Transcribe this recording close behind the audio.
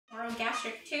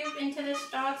gastric tube into this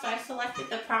dog, so I selected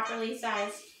the properly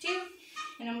sized tube.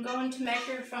 And I'm going to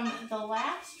measure from the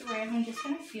last rib. I'm just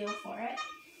going to feel for it.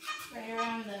 Right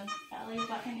around the belly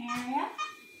button area.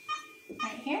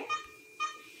 Right here.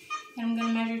 And I'm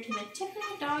going to measure to the tip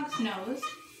of the dog's nose.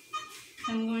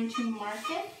 I'm going to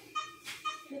mark it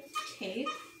with tape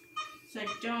so I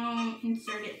don't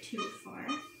insert it too far.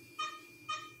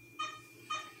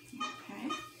 Okay.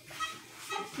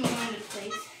 Next I'm going to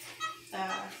place the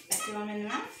speculum in the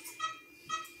mouth.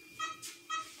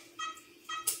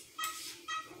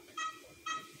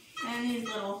 And these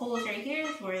little holes right here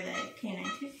is where the canine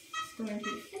tooth is going to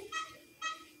fit.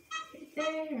 Right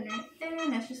there and right there,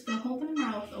 and that's just going to hold the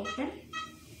mouth open.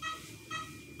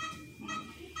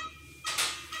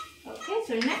 Okay,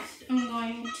 so next I'm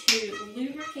going to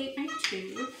lubricate my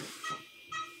tube.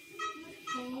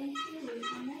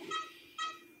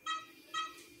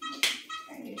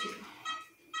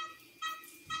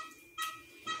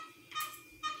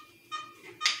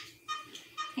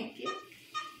 Thank you.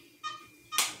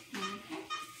 Okay.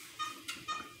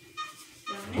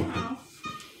 So now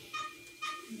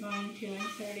I'm going to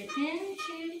insert it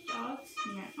into the dog's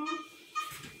mouth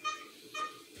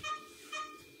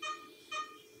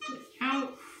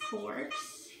without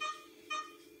force.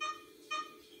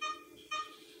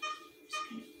 Just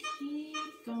going to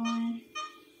keep going.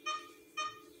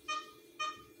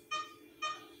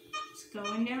 It's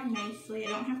going down nicely. I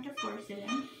don't have to force it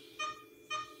in.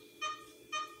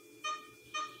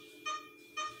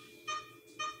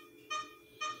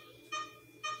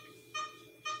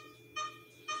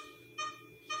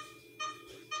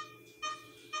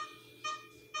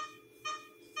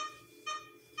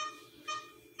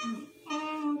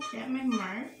 At my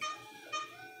mark.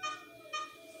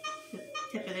 The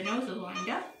tip of the nose is lined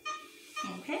up.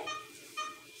 Okay.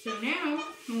 So now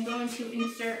I'm going to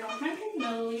insert 100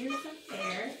 milliliters of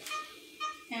air,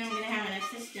 and I'm going to have an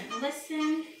assistant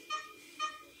listen.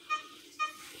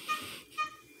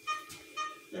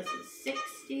 This is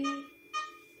 60.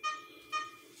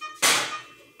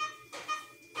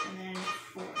 And then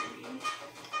 40.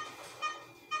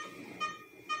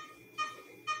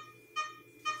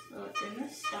 So it's in the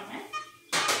stomach.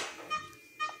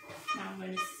 Now I'm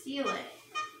going to seal it